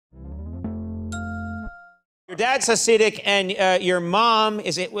Your dad's Hasidic and your mom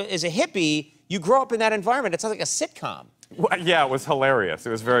is a hippie. You grow up in that environment. It sounds like a sitcom. Well, yeah, it was hilarious. It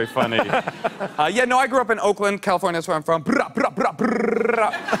was very funny. Yeah, no, I grew up in Oakland, California. That's where I'm from.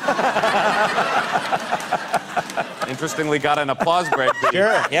 Interestingly, got an applause break.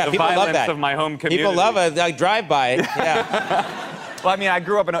 Sure, yeah, the people love violence that. of my home community. People love a drive-by. Yeah. Well, I mean, I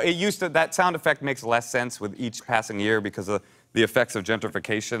grew up in. It used to. That sound effect makes less sense with each passing year because of the effects of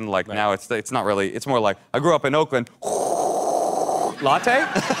gentrification. Like now, it's not really. It's more like I grew up in Oakland. Latte.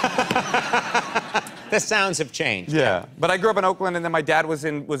 The sounds have changed. Yeah, but I grew up in Oakland, and then my dad was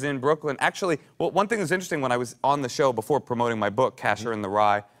in Brooklyn. Actually, well, one thing that's interesting when I was on the show before promoting my book, Kasher and the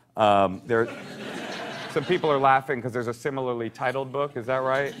Rye, some people are laughing because there's a similarly titled book. Is that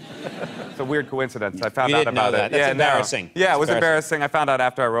right? It's a weird coincidence. I found out about it. That's embarrassing. No. Yeah, it was embarrassing. I found out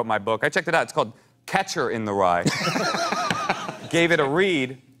after I wrote my book. I checked it out. It's called Catcher in the Rye. Gave it a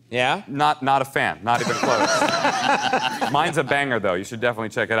read. Yeah? Not a fan. Not even close. Mine's a banger, though. You should definitely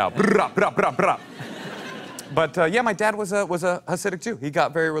check it out. But yeah, my dad was a Hasidic Jew. He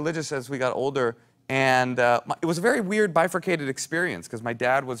got very religious as we got older. And it was a very weird bifurcated experience because my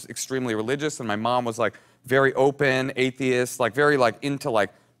dad was extremely religious and my mom was like very open, atheist, like very like into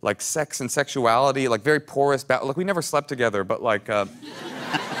like sex and sexuality, like very porous. Like we never slept together, but like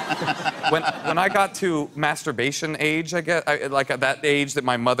when I got to masturbation age, I guess, like at that age that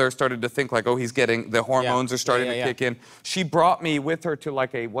my mother started to think like, oh, he's getting the hormones are starting to kick in. She brought me with her to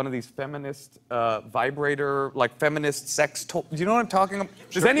like one of these feminist vibrator, like feminist sex toys. Do you know what I'm talking about?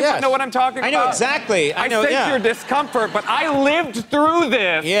 Does anyone know what I'm talking about? I know exactly. I know, sense your discomfort, but I lived through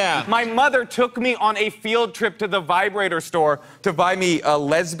this. Yeah. My mother took me on a field trip to the vibrator store to buy me a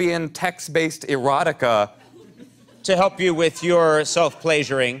lesbian text-based erotica. To help you with your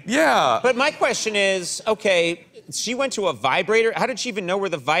self-pleasuring. Yeah. But my question is, okay, she went to a vibrator. How did she even know where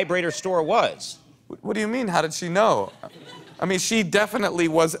the vibrator store was? What do you mean, how did she know? I mean, she definitely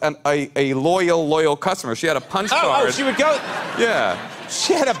was a loyal customer. She had a punch card. Oh, she would go... Yeah.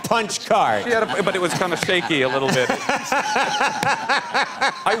 She had a punch card. She had but it was kind of shaky a little bit.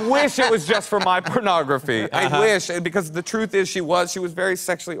 I wish it was just for my pornography. I wish, because the truth is she was very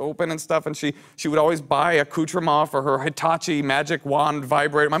sexually open and stuff, and she would always buy accoutrement for her Hitachi magic wand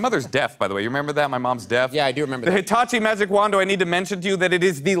vibrator. My mother's deaf, by the way. You remember that? My mom's deaf. Yeah, I do remember that. The Hitachi magic wand, do I need to mention to you that it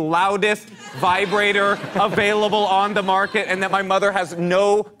is the loudest vibrator available on the market, and that my mother has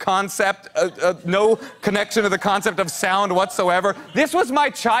no concept, no connection to the concept of sound whatsoever. This was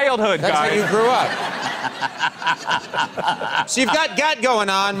my childhood, That's guys. how you grew up. So you've got going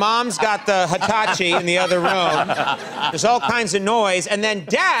on. Mom's got the Hitachi in the other room. There's all kinds of noise. And then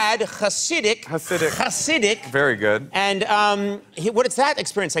Dad, Hasidic. Very good. And what is that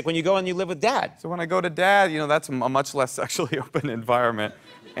experience like when you go and you live with Dad? So when I go to Dad, you know, that's a much less sexually open environment.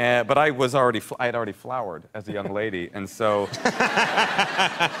 But I had already flowered as a young lady, and so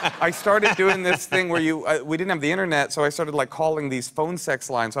I started doing this thing where we didn't have the internet, so I started like calling these phone sex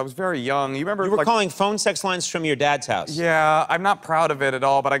lines. So I was very young. You remember? You were calling phone sex lines from your dad's house. Yeah, I'm not proud of it at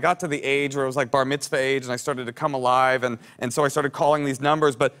all, but I got to the age where it was like bar mitzvah age, and I started to come alive, and so I started calling these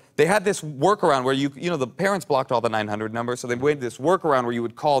numbers. But they had this workaround where you know, the parents blocked all the 900 numbers, so they made this workaround where you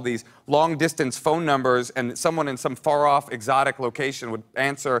would call these long-distance phone numbers, and someone in some far-off, exotic location would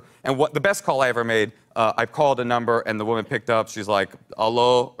answer. And the best call I ever made, I called a number, and the woman picked up. She's like,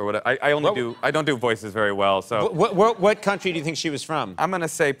 "Hello," or whatever. I don't do voices very well, so. What country do you think she was from? I'm gonna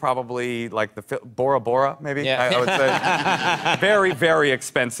say probably like the Bora Bora, maybe. Yeah. I would say. Very, very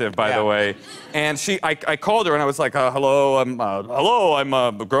expensive, by the way. And I called her, and I was like, "Hello, I'm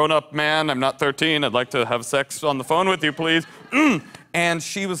a grown-up man. I'm not 13. I'd like to have sex on the phone with you, please." And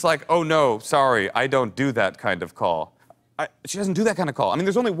she was like, "Oh no, sorry, I don't do that kind of call." She doesn't do that kind of call. I mean,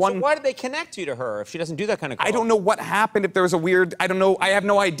 there's only one... So why did they connect you to her if she doesn't do that kind of call? I don't know what happened, if there was a weird... I don't know. I have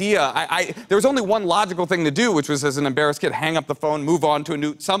no idea. There was only one logical thing to do, which was, as an embarrassed kid, hang up the phone, move on to a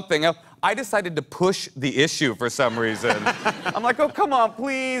new something else. I decided to push the issue for some reason. I'm like, oh, come on,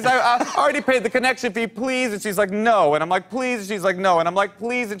 please. I already paid the connection fee, please. And she's like, no. And I'm like, please. And she's like, no. And I'm like,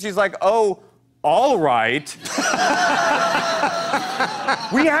 please. And she's like, oh, all right.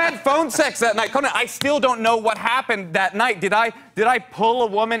 We had phone sex that night. Conan, I still don't know what happened that night. Did I pull a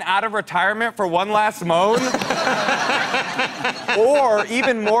woman out of retirement for one last moan? Or,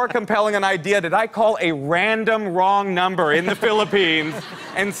 even more compelling an idea, did I call a random wrong number in the Philippines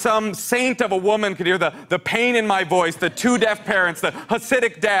and some saint of a woman could hear the pain in my voice, the two deaf parents, the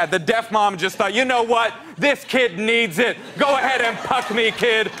Hasidic dad, the deaf mom just thought, you know what? This kid needs it. Go ahead and puck me,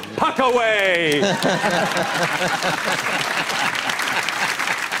 kid. Puck away.